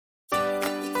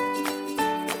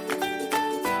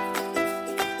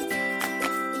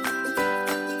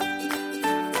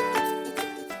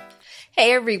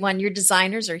Hey everyone, your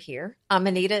designers are here. I'm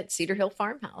Anita at Cedar Hill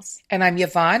Farmhouse. And I'm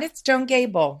Yvonne at Stone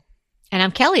Gable. And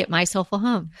I'm Kelly at My Soulful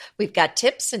Home. We've got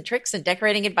tips and tricks and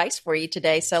decorating advice for you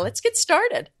today, so let's get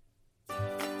started.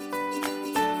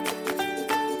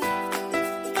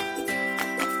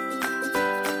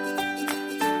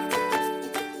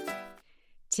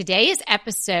 Today is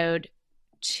episode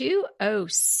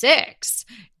 206,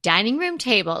 Dining Room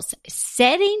Tables,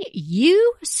 Setting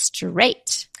You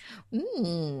Straight.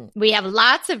 We have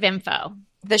lots of info.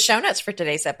 The show notes for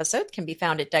today's episode can be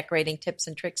found at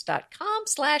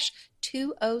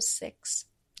decoratingtipsandtricks.com/206.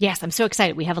 Yes, I'm so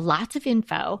excited. We have lots of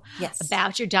info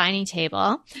about your dining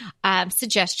table,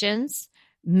 suggestions,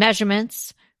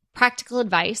 measurements, practical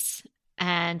advice,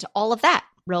 and all of that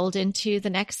rolled into the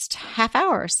next half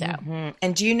hour or so. Mm-hmm.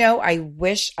 And do you know, I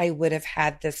wish I would have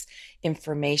had this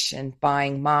information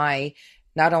buying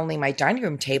not only my dining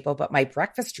room table, but my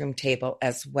breakfast room table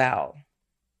as well.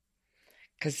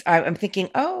 Because I'm thinking,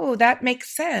 oh, that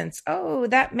makes sense. Oh,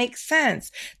 that makes sense.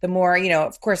 The more,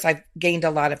 of course, I've gained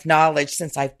a lot of knowledge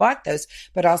since I've bought those,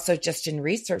 but also just in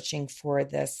researching for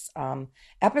this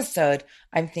episode,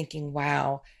 I'm thinking,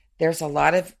 wow, there's a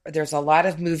lot of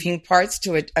moving parts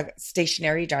to a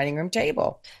stationary dining room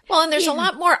table. Well, and there's a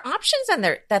lot more options than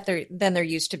there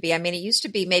used to be. I mean, it used to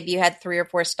be maybe you had 3 or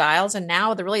 4 styles, and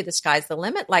now the sky's the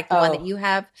limit. Like the one that you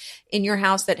have in your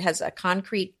house that has a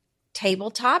concrete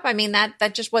tabletop. I mean,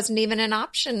 that just wasn't even an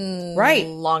option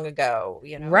long ago.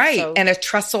 Right, and a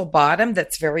trestle bottom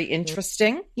that's very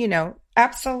interesting.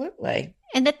 Absolutely.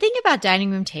 And the thing about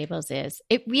dining room tables is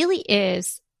it really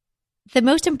is the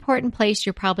most important place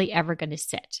you're probably ever going to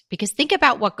sit, because think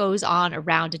about what goes on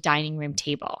around a dining room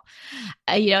table.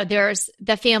 There's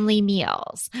the family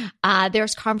meals,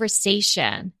 there's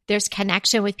conversation, there's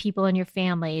connection with people in your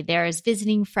family, there's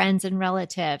visiting friends and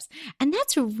relatives. And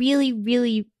that's a really,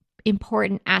 really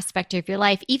important aspect of your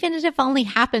life, even if it only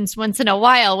happens once in a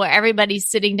while where everybody's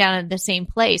sitting down at the same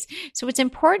place. So it's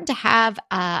important to have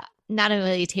not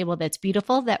only a table that's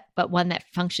beautiful, but one that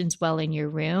functions well in your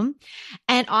room.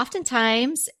 And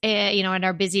oftentimes, in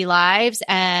our busy lives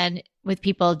and with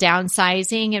people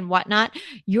downsizing and whatnot,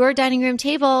 your dining room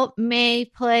table may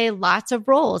play lots of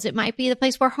roles. It might be the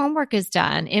place where homework is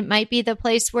done. It might be the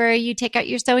place where you take out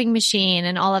your sewing machine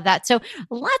and all of that. So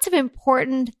lots of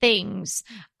important things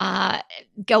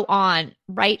go on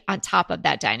right on top of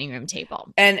that dining room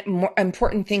table. And more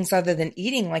important things other than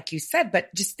eating, like you said,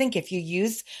 but just think if you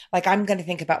use, like I'm going to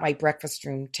think about my breakfast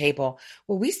room table.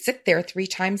 Well, we sit there 3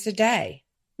 times a day.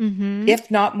 Mm-hmm.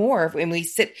 If not more. When we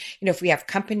sit, if we have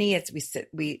company,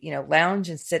 we lounge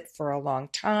and sit for a long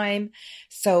time.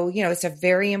 So, it's a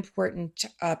very important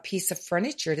piece of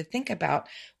furniture to think about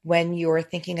when you're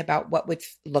thinking about what would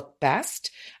look best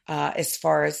as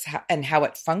far as how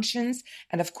it functions.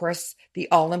 And of course, the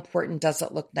all important, does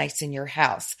it look nice in your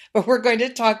house? But we're going to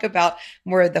talk about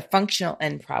more of the functional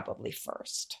end probably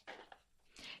first.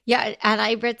 Yeah. And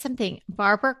I read something.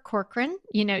 Barbara Corcoran,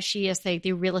 she is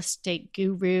the real estate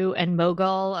guru and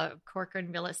mogul of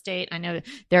Corcoran Real Estate. I know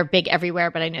they're big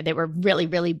everywhere, but I know they were really,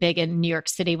 really big in New York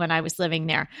City when I was living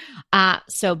there.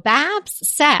 So Babs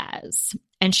says,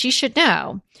 and she should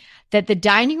know, that the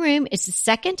dining room is the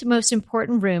second most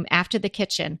important room after the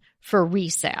kitchen for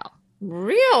resale.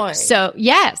 Really? So,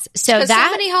 yes. So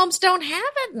many homes don't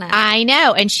have it now. I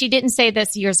know. And she didn't say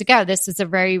this years ago. This is a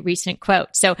very recent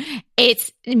quote. So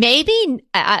it's maybe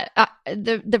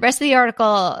the rest of the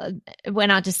article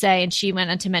went on to say, and she went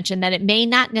on to mention that it may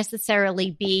not necessarily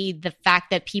be the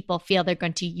fact that people feel they're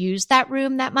going to use that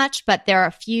room that much, but there are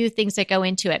a few things that go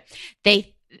into it.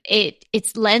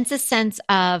 It lends a sense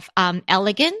of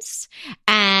elegance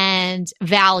and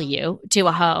value to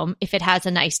a home if it has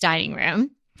a nice dining room.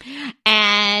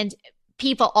 And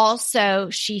people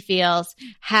also, she feels,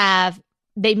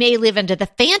 they may live under the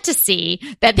fantasy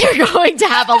that they're going to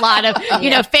have a lot of,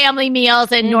 family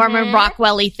meals and Norman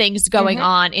Rockwell-y things going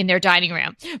on in their dining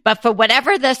room. But for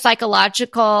whatever the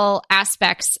psychological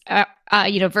aspects,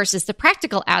 versus the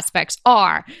practical aspects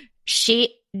are,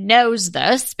 she knows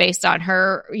this based on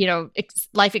her,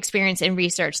 life experience and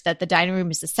research, that the dining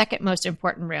room is the second most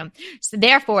important room. So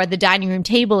therefore, the dining room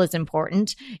table is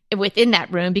important within that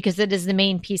room because it is the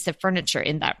main piece of furniture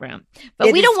in that room.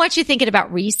 But we don't want you thinking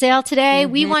about resale today.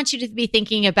 We want you to be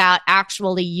thinking about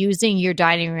actually using your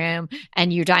dining room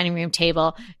and your dining room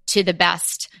table to the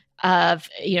best of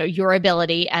your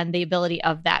ability and the ability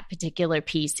of that particular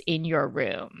piece in your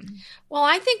room. Well,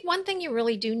 I think one thing you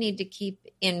really do need to keep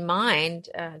in mind,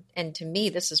 and to me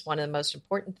this is one of the most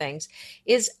important things,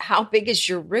 is how big is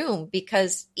your room?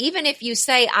 Because even if you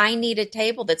say, I need a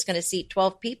table that's going to seat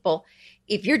 12 people,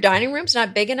 if your dining room's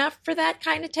not big enough for that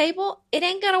kind of table, it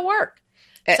ain't going to work.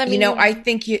 So, I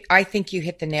think you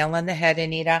hit the nail on the head,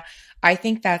 Anita. I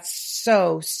think that's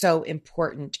so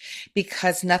important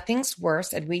because nothing's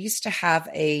worse. And we used to have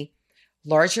a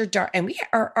larger and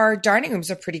our dining rooms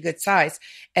are pretty good size,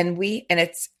 and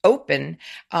it's open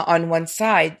on one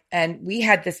side, and we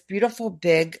had this beautiful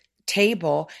big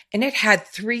table, and it had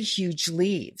 3 huge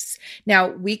leaves. Now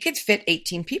we could fit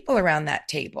 18 people around that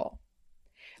table.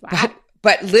 Wow.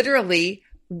 But literally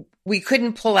we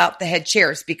couldn't pull out the head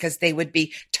chairs because they would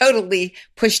be totally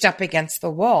pushed up against the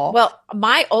wall. Well,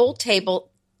 my old table,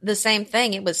 the same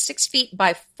thing. It was 6 feet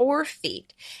by 4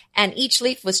 feet, and each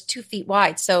leaf was 2 feet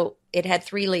wide. So it had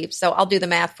 3 leaves. So I'll do the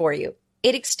math for you.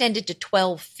 It extended to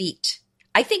 12 feet.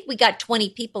 I think we got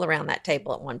 20 people around that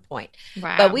table at one point.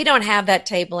 Wow. But we don't have that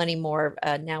table anymore.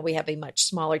 Now we have a much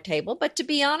smaller table. But to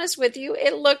be honest with you,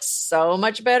 it looks so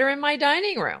much better in my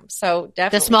dining room. So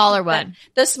definitely. The smaller one.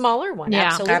 The smaller one,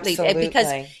 yeah. Absolutely.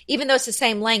 Because even though it's the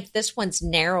same length, this one's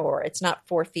narrower. It's not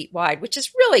 4 feet wide, which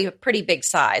is really a pretty big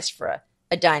size for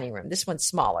a dining room. This one's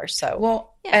smaller. So,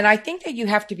 well, yeah. And I think that you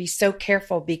have to be so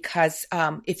careful because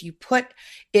if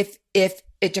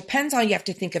it depends on, you have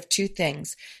to think of 2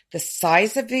 things: the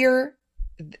size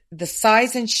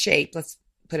and shape. Let's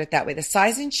put it that way: the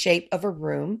size and shape of a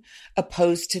room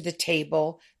opposed to the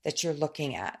table that you're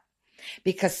looking at.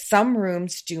 Because some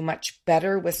rooms do much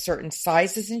better with certain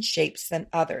sizes and shapes than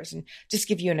others. And just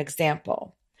give you an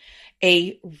example: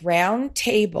 a round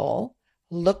table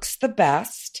looks the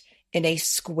best in a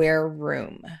square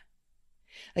room.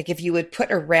 Like if you would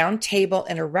put a round table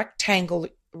in a rectangular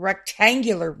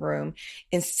room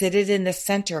and sit it in the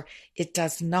center, it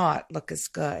does not look as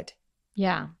good.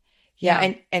 Yeah.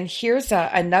 And here's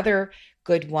another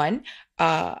good one.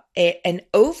 An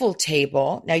oval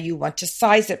table. Now you want to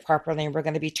size it properly, and we're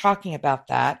going to be talking about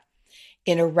that.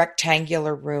 In a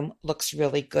rectangular room looks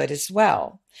really good as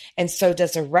well. And so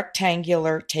does a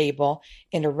rectangular table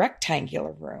in a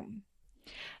rectangular room.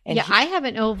 And I have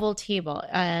an oval table,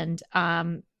 and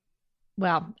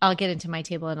well, I'll get into my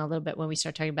table in a little bit when we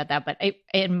start talking about that. But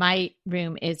in my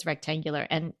room is rectangular,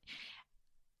 and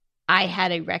I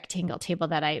had a rectangle table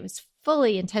that I was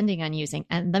fully intending on using.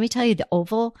 And let me tell you, the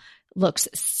oval looks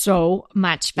so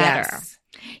much better. Yes.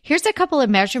 Here's a couple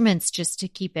of measurements just to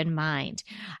keep in mind.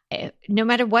 No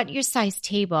matter what your size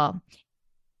table,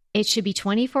 it should be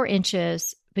 24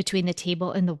 inches between the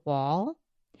table and the wall.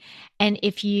 And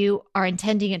if you are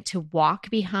intending it to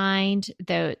walk behind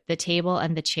the table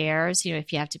and the chairs,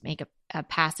 if you have to make a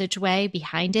passageway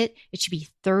behind it, it should be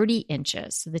 30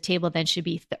 inches. So the table then should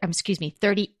be,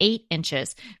 38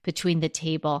 inches between the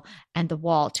table and the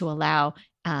wall to allow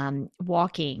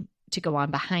walking to go on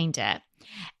behind it.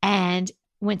 And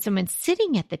when someone's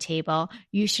sitting at the table,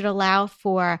 you should allow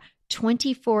for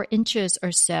 24 inches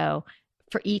or so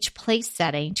for each place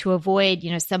setting to avoid,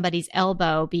 somebody's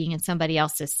elbow being in somebody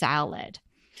else's salad.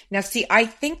 Now, see, I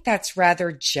think that's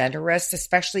rather generous,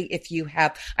 especially if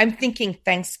I'm thinking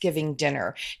Thanksgiving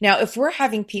dinner. Now, if we're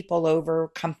having people over,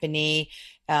 company,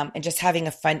 and just having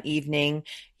a fun evening,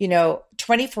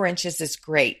 24 inches is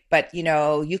great. But,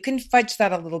 you can fudge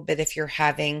that a little bit if you're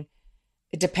having,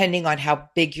 depending on how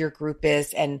big your group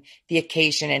is and the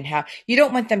occasion, and how you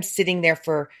don't want them sitting there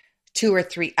for 2 or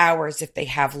 3 hours if they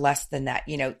have less than that,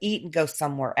 eat and go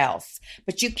somewhere else.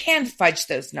 But you can fudge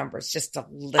those numbers just a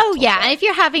little. Oh, yeah. And if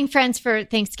you're having friends for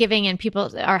Thanksgiving and people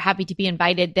are happy to be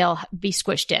invited, they'll be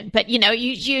squished in. But,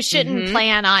 you shouldn't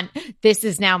plan on, this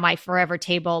is now my forever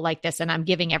table like this, and I'm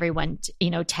giving everyone,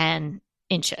 10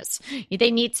 inches. They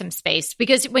need some space,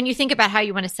 because when you think about how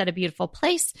you want to set a beautiful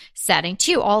place setting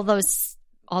too, all those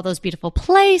beautiful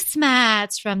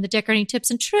placemats from the Decorating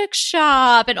Tips and Tricks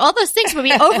shop and all those things would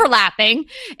be overlapping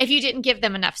if you didn't give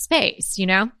them enough space,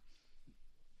 Yeah,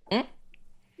 you're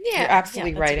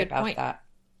absolutely right about point. That.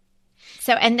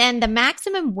 So, and then the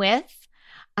maximum width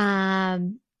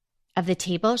of the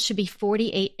table should be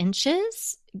 48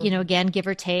 inches, again, give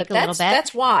or take a little bit.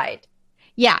 That's wide.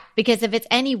 Yeah, because if it's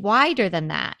any wider than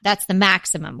that, that's the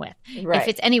maximum width. Right. If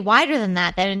it's any wider than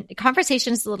that, then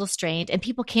conversation is a little strained and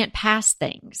people can't pass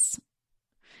things.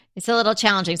 It's a little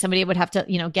challenging. Somebody would have to,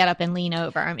 get up and lean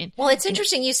over. Well, it's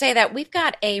interesting you say that. We've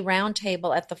got a round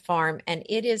table at the farm, and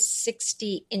it is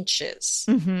 60 inches.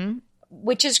 Mm-hmm.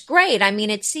 Which is great.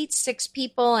 It seats 6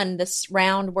 people, and this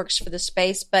round works for the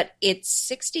space, but it's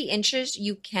 60 inches.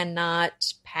 You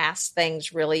cannot pass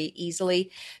things really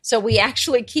easily. So we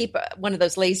actually keep one of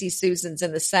those lazy Susans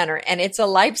in the center, and it's a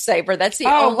lifesaver. That's the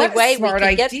only way we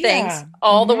can get things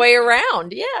all the way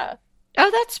around. Yeah.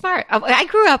 Oh, that's smart. I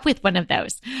grew up with one of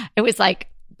those. It was like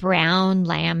brown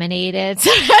laminated.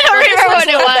 So I don't remember what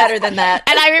it was. Better than that.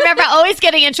 And I remember always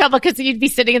getting in trouble because you'd be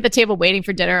sitting at the table waiting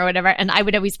for dinner or whatever, and I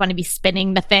would always want to be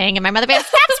spinning the thing, and my mother would be like,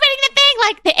 "Stop spinning the thing!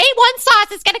 Like the A1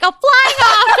 sauce is going to go flying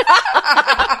off."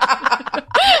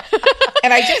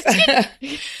 And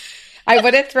I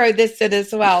want to throw this in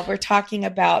as well. We're talking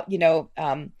about,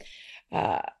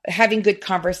 having good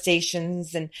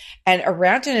conversations and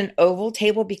around in an oval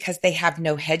table, because they have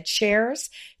no head chairs,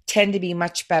 tend to be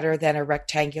much better than a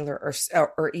rectangular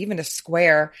or even a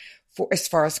square for as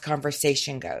far as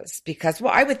conversation goes. Because,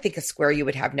 I would think a square you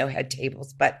would have no head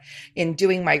tables, but in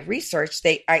doing my research,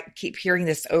 I keep hearing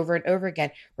this over and over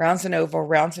again: rounds and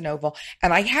oval.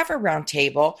 And I have a round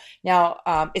table now.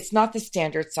 It's not the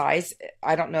standard size.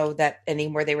 I don't know that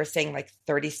anymore. They were saying like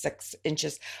 36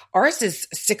 inches. Ours is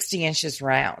 60 inches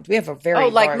round. We have a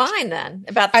very like mine then.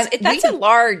 That's a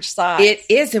large size. It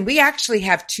is, and we actually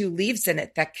have 2 leaves in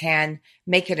it that can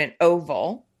make it an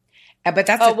oval. But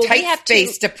that's a tight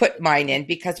space to put mine in,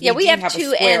 because we have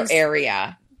 2 square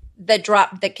area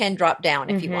that can drop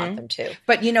down if you want them to.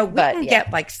 But we can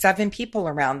get like 7 people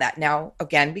around that. Now,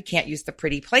 again, we can't use the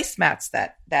pretty placemats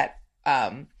that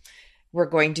we're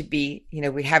going to be,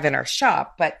 we have in our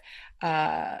shop, but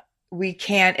we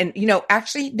can. And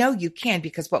actually, no, you can,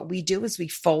 because what we do is we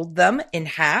fold them in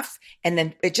half, and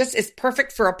then it just is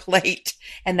perfect for a plate,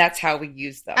 and that's how we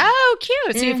use them. Oh,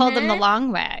 cute! So you fold them the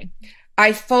long way.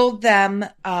 I fold them.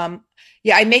 I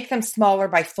make them smaller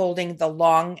by folding the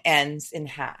long ends in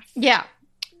half. Yeah.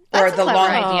 Or the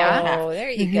long idea. Oh, there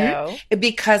you go.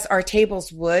 Because our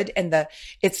table's wood, and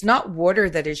it's not water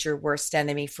that is your worst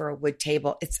enemy for a wood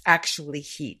table. It's actually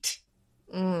heat.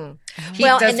 Mm. Heat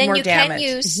does and then more you damage.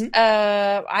 Can use,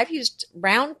 I've used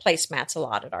round placemats a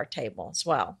lot at our table as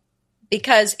well.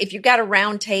 Because if you've got a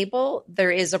round table,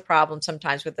 there is a problem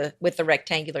sometimes with the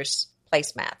rectangular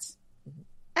placemats.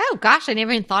 Oh, gosh, I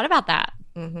never even thought about that.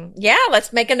 Mm-hmm. Yeah,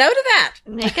 let's make a note of that.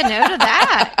 Make a note of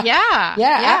that. Yeah.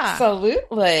 Yeah,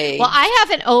 absolutely. Well, I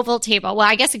have an oval table. Well,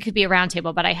 I guess it could be a round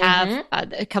table, but I have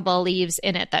a couple of leaves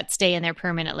in it that stay in there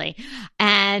permanently.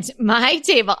 And my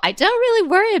table, I don't really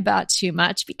worry about too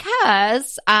much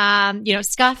because,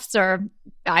 scuffs or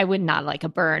I would not like a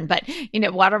burn, but,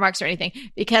 watermarks or anything,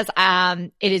 because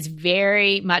it is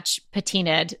very much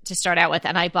patinaed to start out with.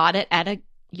 And I bought it at a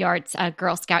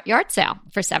Girl Scout yard sale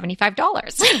for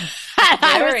 $75.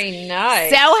 Very nice.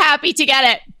 So happy to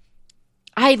get it.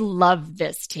 I love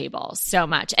this table so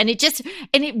much. And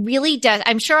it really does.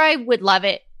 I'm sure I would love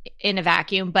it in a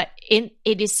vacuum, but it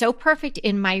is so perfect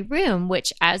in my room,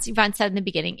 which, as Yvonne said in the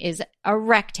beginning, is a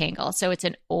rectangle. So it's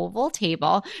an oval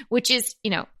table, which is,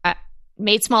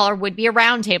 made smaller would be a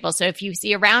round table. So if you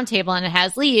see a round table and it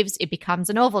has leaves, it becomes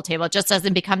an oval table. It just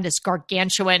doesn't become this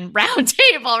gargantuan round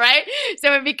table, right?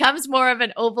 So it becomes more of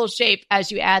an oval shape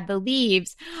as you add the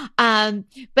leaves.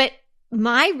 But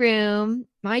my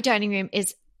dining room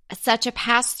is such a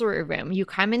pass-through room. You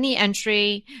come in the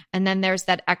entry, and then there's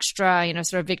that extra,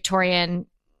 sort of Victorian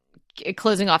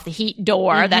closing off the heat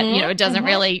door that, it doesn't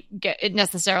really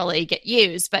necessarily get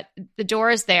used, but the door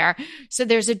is there. So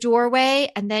there's a doorway,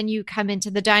 and then you come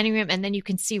into the dining room, and then you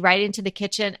can see right into the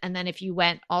kitchen. And then if you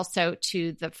went also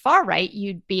to the far right,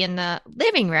 you'd be in the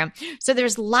living room. So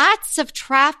there's lots of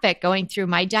traffic going through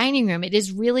my dining room. It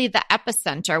is really the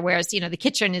epicenter, whereas, the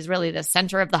kitchen is really the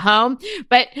center of the home.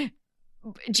 But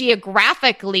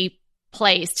geographically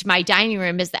placed, my dining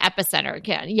room is the epicenter.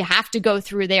 You have to go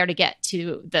through there to get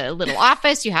to the little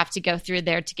office. You have to go through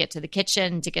there to get to the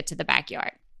kitchen, to get to the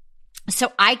backyard.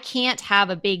 So I can't have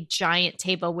a big giant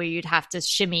table where you'd have to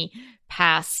shimmy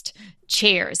past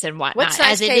chairs and whatnot. What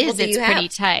size As it table is, do it's you pretty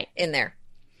have tight in there?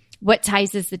 What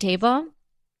size is the table?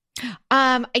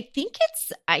 I think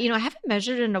it's, I haven't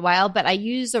measured in a while, but I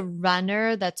use a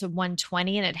runner that's a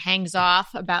 120, and it hangs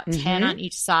off about 10 on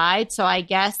each side. So I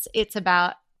guess it's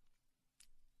about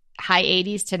high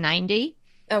 80s to 90.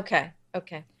 Okay.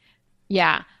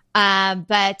 Yeah.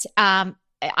 But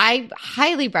I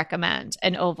highly recommend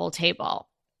an oval table,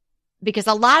 because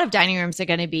a lot of dining rooms are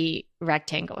going to be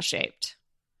rectangle shaped.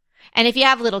 And if you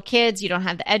have little kids, you don't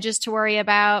have the edges to worry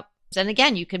about. And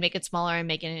again, you can make it smaller and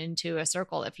make it into a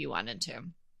circle if you wanted to.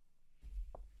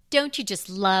 Don't you just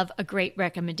love a great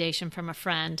recommendation from a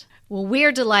friend? Well,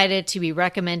 we're delighted to be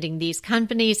recommending these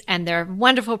companies and their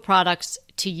wonderful products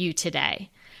to you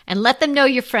today. And let them know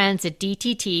your friends at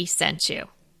DTT sent you.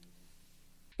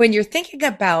 When you're thinking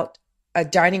about a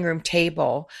dining room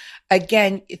table,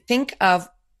 again, think of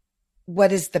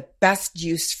what is the best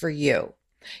use for you.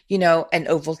 An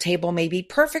oval table may be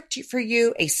perfect for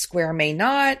you. A square may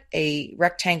not. A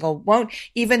rectangle won't.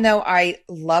 Even though I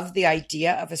love the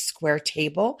idea of a square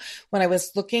table, when I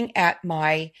was looking at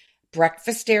my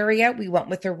breakfast area, we went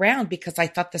with a round because I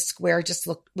thought the square just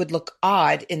would look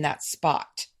odd in that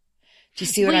spot. Do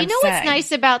you see what I'm saying? What's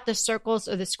nice about the circles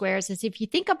or the squares is if you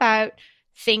think about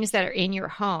things that are in your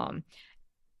home,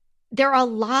 there are a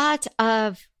lot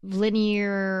of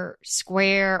linear,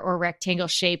 square, or rectangle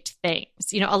shaped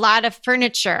things. A lot of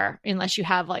furniture, unless you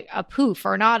have like a poof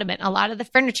or an ottoman, a lot of the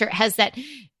furniture has that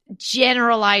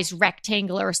generalized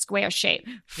rectangular or square shape.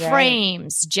 Right.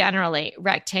 Frames, generally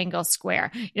rectangle,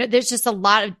 square. There's just a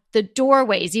lot of the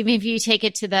doorways, even if you take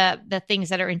it to the things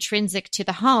that are intrinsic to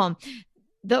the home,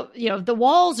 the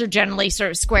walls are generally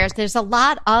sort of squares. There's a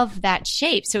lot of that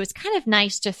shape. So it's kind of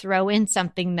nice to throw in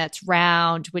something that's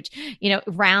round, which,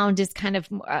 round is kind of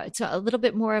it's a little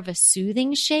bit more of a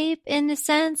soothing shape in a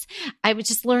sense. I would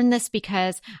just learn this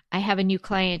because I have a new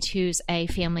client who's a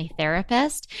family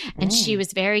therapist, and she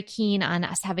was very keen on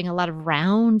us having a lot of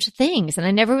round things. And I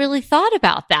never really thought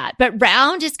about that, but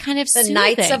round is kind of the soothing.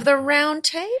 Knights of the Round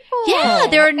Table. Yeah,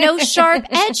 there are no sharp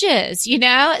edges,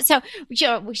 So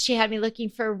she had me looking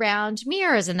for round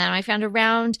mirrors, and then I found a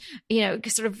round,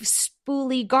 sort of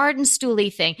spoolie, garden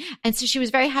stoolie thing. And so she was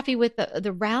very happy with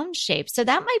the round shape. So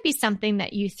that might be something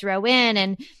that you throw in.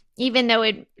 And even though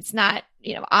it's not,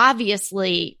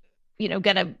 obviously,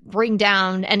 going to bring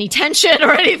down any tension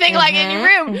or anything like in your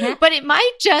room, but it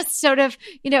might just sort of,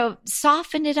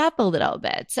 soften it up a little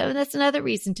bit. So that's another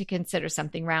reason to consider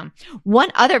something round. One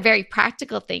other very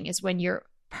practical thing is when you're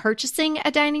purchasing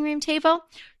a dining room table,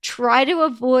 try to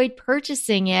avoid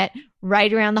purchasing it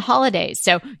right around the holidays.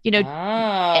 So, you don't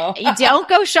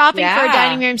go shopping for a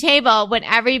dining room table when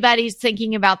everybody's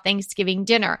thinking about Thanksgiving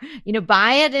dinner.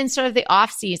 Buy it in sort of the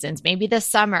off seasons, maybe the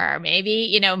summer,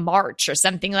 maybe, March or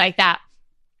something like that.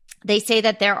 They say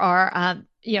that there are,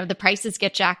 the prices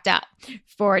get jacked up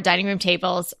for dining room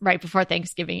tables right before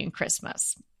Thanksgiving and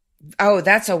Christmas. Oh,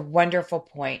 that's a wonderful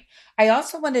point. I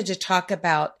also wanted to talk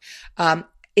about,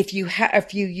 if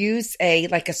you use a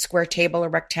square table or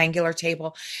rectangular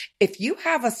table, if you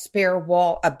have a spare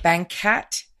wall, a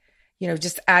banquette,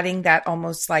 just adding that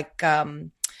almost like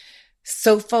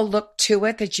sofa look to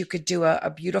it, that you could do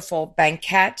a beautiful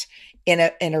banquette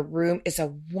in a room is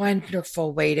a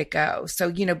wonderful way to go. So,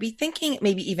 be thinking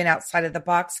maybe even outside of the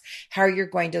box, how you're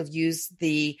going to use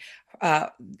the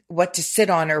what to sit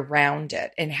on around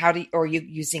it, and or you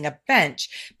using a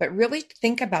bench, but really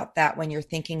think about that when you're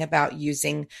thinking about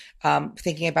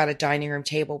thinking about a dining room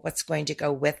table, what's going to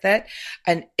go with it.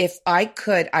 And if I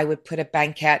could, I would put a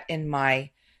banquette in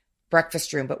my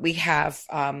breakfast room, but we have,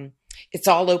 it's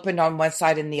all open on one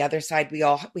side, and the other side,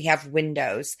 we have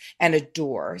windows and a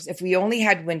door. If we only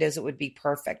had windows, it would be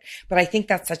perfect. But I think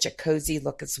that's such a cozy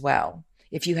look as well,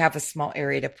 if you have a small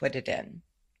area to put it in.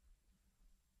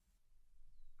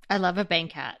 I love a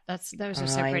banquette. Those are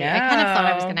so pretty. I kind of thought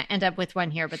I was going to end up with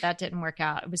one here, but that didn't work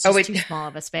out. It was just too small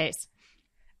of a space.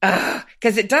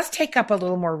 Because it does take up a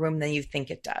little more room than you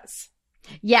think it does.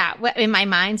 Yeah. In my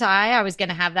mind's eye, I was going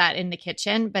to have that in the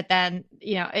kitchen, but then,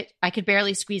 I could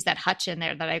barely squeeze that hutch in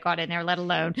there that I got in there, let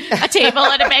alone a table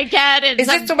and a banquette. And is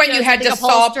this the one you had to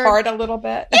saw apart a little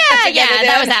bit? Yeah,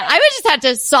 that was that. I would just have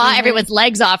to saw everyone's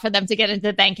legs off for them to get into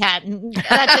the banquette. And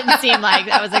that didn't seem like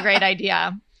that was a great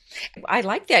idea. I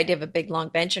like the idea of a big long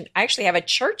bench, and I actually have a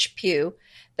church pew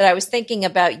that I was thinking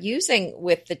about using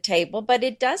with the table, but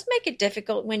it does make it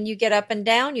difficult when you get up and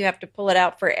down. You have to pull it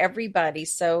out for everybody.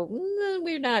 So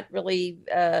we're not really,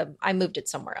 I moved it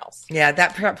somewhere else. Yeah,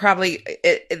 that probably,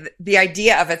 the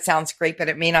idea of it sounds great, but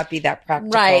it may not be that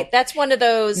practical. Right. That's one of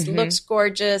those looks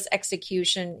gorgeous,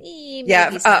 execution.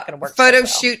 It's not going to work. Photo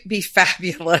shoot be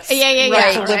fabulous. Yeah.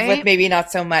 Right. To live with, maybe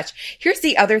not so much. Here's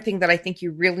the other thing that I think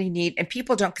you really need, and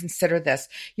people don't consider this.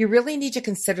 You really need to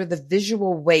consider the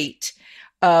visual weight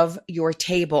of your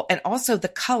table, and also the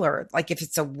color, like if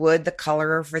it's a wood, the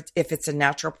color, if it's a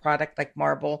natural product like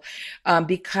marble,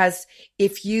 because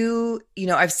if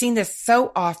I've seen this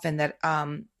so often that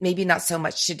maybe not so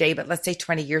much today, but let's say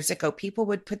 20 years ago, people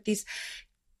would put these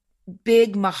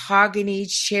big mahogany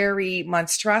cherry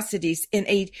monstrosities and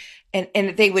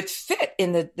they would fit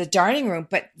in the dining room,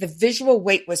 but the visual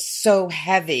weight was so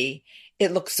heavy,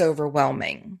 it looks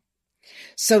overwhelming.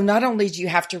 So not only do you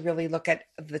have to really look at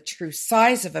the true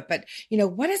size of it, but,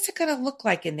 what is it going to look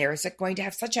like in there? Is it going to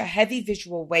have such a heavy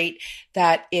visual weight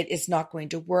that it is not going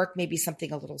to work? Maybe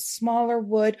something a little smaller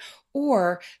wood,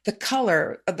 or the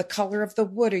color of the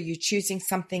wood. Are you choosing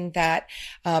something that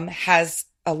has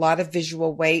a lot of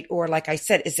visual weight, or like I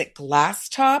said, is it glass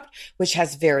topped, which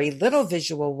has very little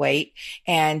visual weight,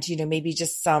 and maybe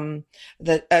just a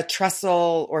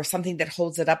trestle or something that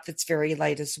holds it up that's very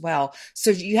light as well.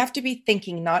 So you have to be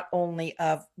thinking not only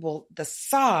of the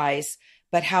size,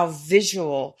 but how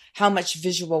much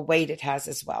visual weight it has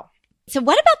as well. So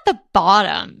what about the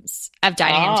bottoms of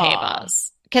dining room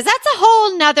tables? Because that's a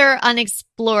whole nother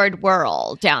unexplored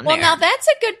world down there. Well, now that's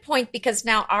a good point, because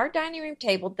now our dining room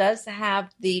table does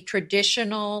have the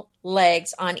traditional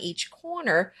legs on each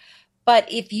corner.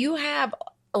 But if you have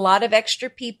a lot of extra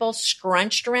people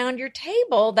scrunched around your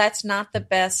table, that's not the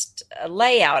best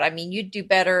layout. I mean, you'd do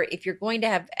better if you're going to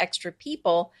have extra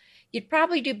people. You'd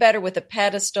probably do better with a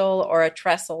pedestal or a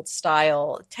trestle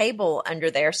style table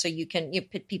under there, so you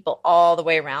put people all the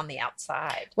way around the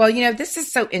outside. Well, this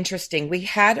is so interesting. We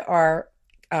had our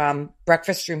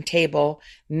breakfast room table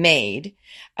made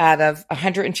out of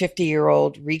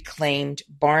 150-year-old reclaimed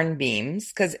barn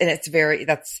beams, and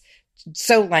that's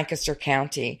so Lancaster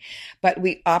County, but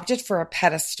we opted for a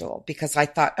pedestal because I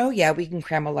thought, oh yeah, we can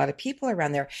cram a lot of people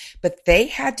around there, but they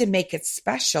had to make it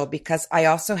special because I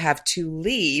also have 2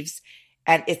 leaves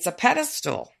and it's a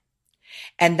pedestal,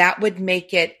 and that would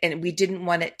make it, and we didn't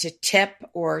want it to tip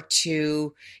or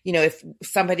to, if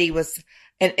somebody was,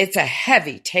 and it's a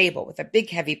heavy table with a big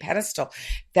heavy pedestal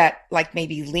that like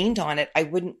maybe leaned on it,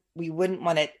 we wouldn't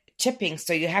want it tipping.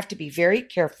 So you have to be very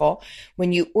careful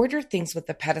when you order things with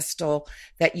the pedestal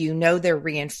that they're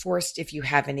reinforced if you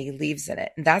have any leaves in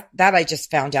it. And that I just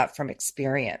found out from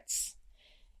experience.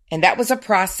 And that was a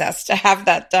process to have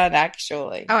that done,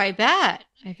 actually. Oh, I bet.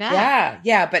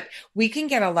 Yeah. But we can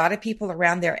get a lot of people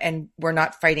around there and we're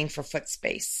not fighting for foot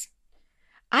space.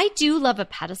 I do love a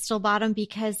pedestal bottom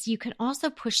because you can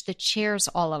also push the chairs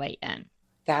all the way in.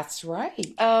 That's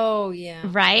right. Oh, yeah.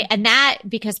 Right. And that,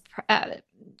 because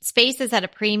space is at a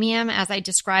premium, as I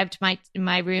described,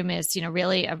 my room is,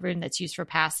 really a room that's used for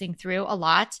passing through a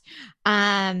lot.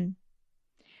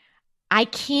 I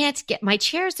can't get, my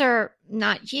chairs are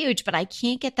not huge, but I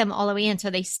can't get them all the way in. So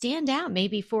they stand out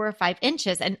maybe 4 or 5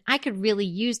 inches, and I could really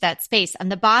use that space. On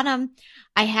the bottom,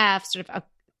 I have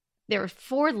there are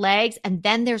 4 legs, and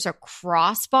then there's a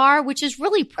crossbar, which is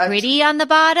really pretty on the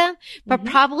bottom, but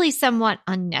probably somewhat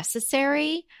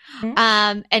unnecessary.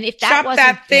 And if that wasn't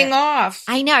that thing off.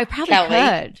 I know, I probably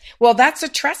could. Well, that's a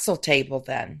trestle table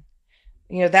then.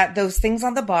 Those things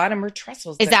on the bottom are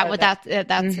trestles. Is that what that's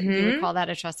you would call that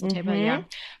a trestle table? Yeah.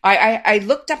 I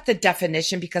looked up the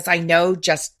definition because I know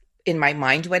just in my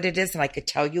mind what it is, and I could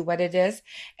tell you what it is.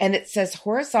 And it says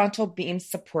horizontal beams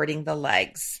supporting the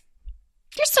legs.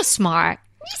 You're so smart.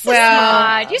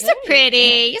 You're so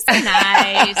pretty. You're so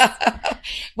nice.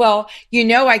 Well,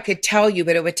 I could tell you,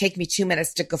 but it would take me 2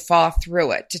 minutes to guffaw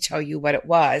through it to tell you what it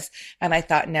was. And I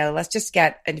thought, no, let's just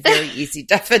get a very easy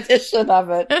definition of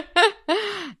it.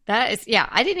 That is,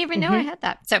 I didn't even know I had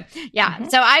that. So,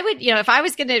 so I would, if I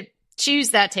was going to choose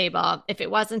that table, if it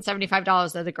wasn't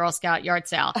 $75 at the Girl Scout yard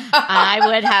sale, I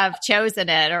would have chosen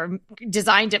it or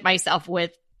designed it myself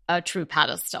with a true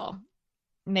pedestal.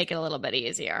 Make it a little bit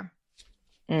easier.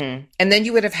 And then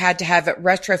you would have had to have it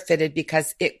retrofitted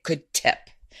because it could tip,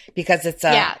 because it's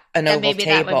an oval maybe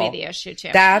table. That would be the issue too.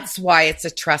 That's why it's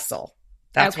a trestle.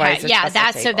 That's why it's a trestle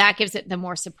table. So that gives it the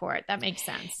more support. That makes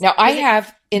sense. Now I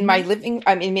have in my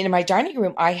in my dining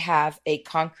room, I have a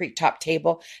concrete top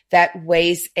table that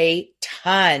weighs a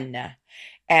ton.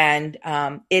 And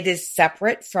it is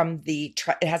separate from it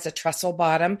has a trestle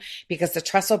bottom, because the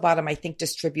trestle bottom, I think,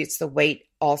 distributes the weight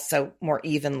also more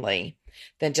evenly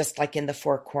than just like in the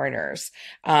 4 corners.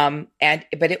 But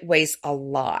it weighs a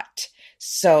lot.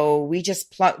 So we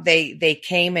just they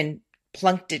came and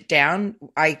plunked it down.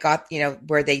 I got,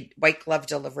 where they white glove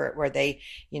deliver it, where they,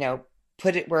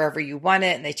 put it wherever you want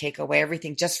it and they take away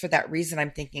everything. Just for that reason,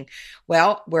 I'm thinking,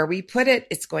 well, where we put it,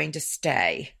 it's going to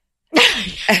stay.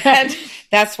 And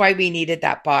that's why we needed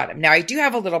that bottom. Now I do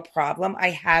have a little problem. I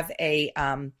have a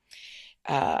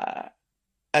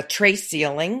tray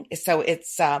ceiling. So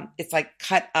it's like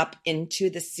cut up into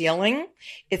the ceiling.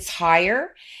 It's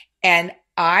higher. And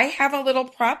I have a little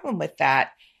problem with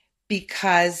that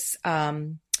because,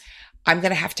 I'm going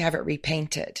to have it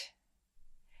repainted.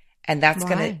 And that's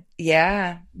going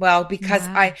to, because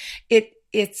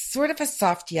it's sort of a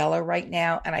soft yellow right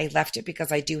now, and I left it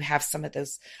because I do have some of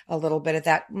those, a little bit of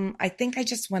that. I think I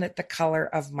just want it the color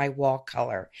of my wall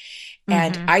color.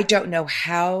 And I don't know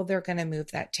how they're going to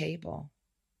move that table.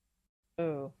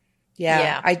 Oh,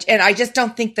 yeah. I just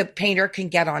don't think the painter can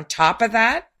get on top of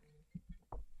that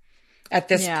at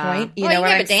this point. You know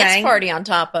what I'm saying? You have a dance party on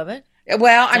top of it.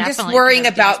 Well, I'm just worrying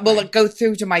about, will it go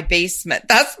through to my basement?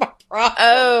 That's my problem.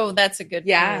 Oh, that's a good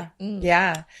point.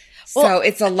 Yeah. So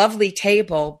it's a lovely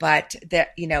table, but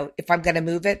if I'm going to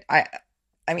move it, I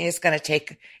mean, it's going to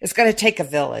take a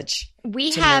village.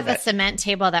 We have a cement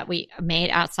table that we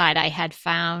made outside. I had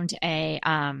found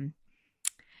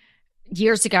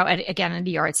years ago, again at a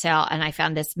yard sale, and I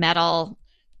found this metal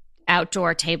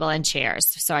outdoor table and chairs.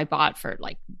 So I bought for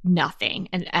like nothing,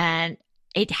 and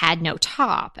it had no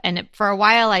top. And for a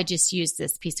while, I just used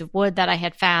this piece of wood that I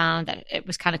had found that it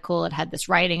was kind of cool. It had this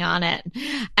writing on it.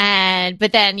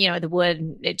 But then, the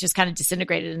wood, it just kind of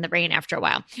disintegrated in the rain after a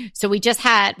while. So we just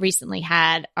recently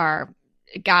had our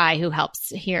guy who helps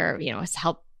here,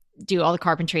 help do all the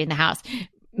carpentry in the house,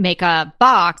 make a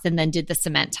box and then did the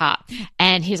cement top.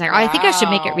 And he's like, I think I should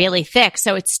make it really thick.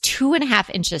 So it's 2.5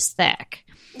 inches thick.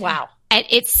 Wow. And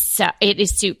it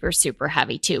is super, super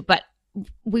heavy too. But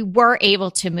we were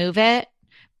able to move it,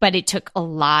 but it took a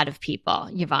lot of people,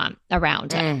 Yvonne,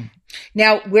 around it.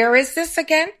 Now, where is this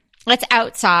again? It's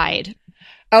outside.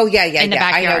 Oh, yeah. In the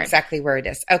backyard. I know exactly where it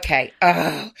is. Okay.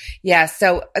 Oh, yeah.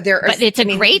 So but it's a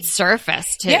great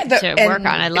surface to work on.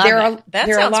 I love it.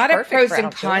 There are a lot of pros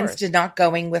and cons to not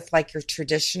going with like your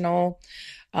traditional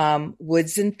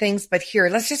woods and things. But here,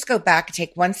 let's just go back and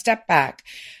take one step back.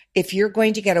 If you're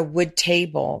going to get a wood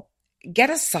table, get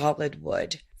a solid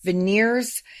wood.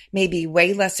 Veneers may be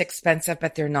way less expensive,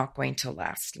 but they're not going to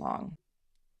last long.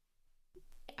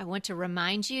 I want to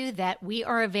remind you that we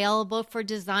are available for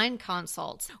design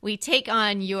consults. We take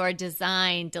on your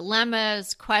design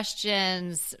dilemmas,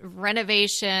 questions,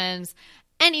 renovations,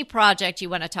 any project you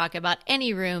want to talk about,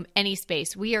 any room, any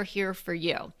space. We are here for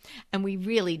you. And we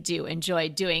really do enjoy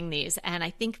doing these. And I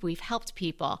think we've helped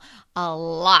people a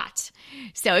lot.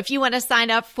 So if you want to sign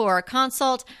up for a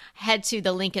consult, head to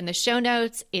the link in the show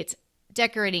notes. It's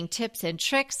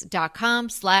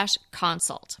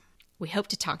decoratingtipsandtricks.com/consult. We hope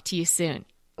to talk to you soon.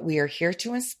 We are here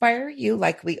to inspire you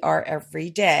like we are every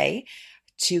day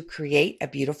to create a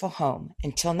beautiful home.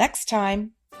 Until next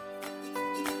time.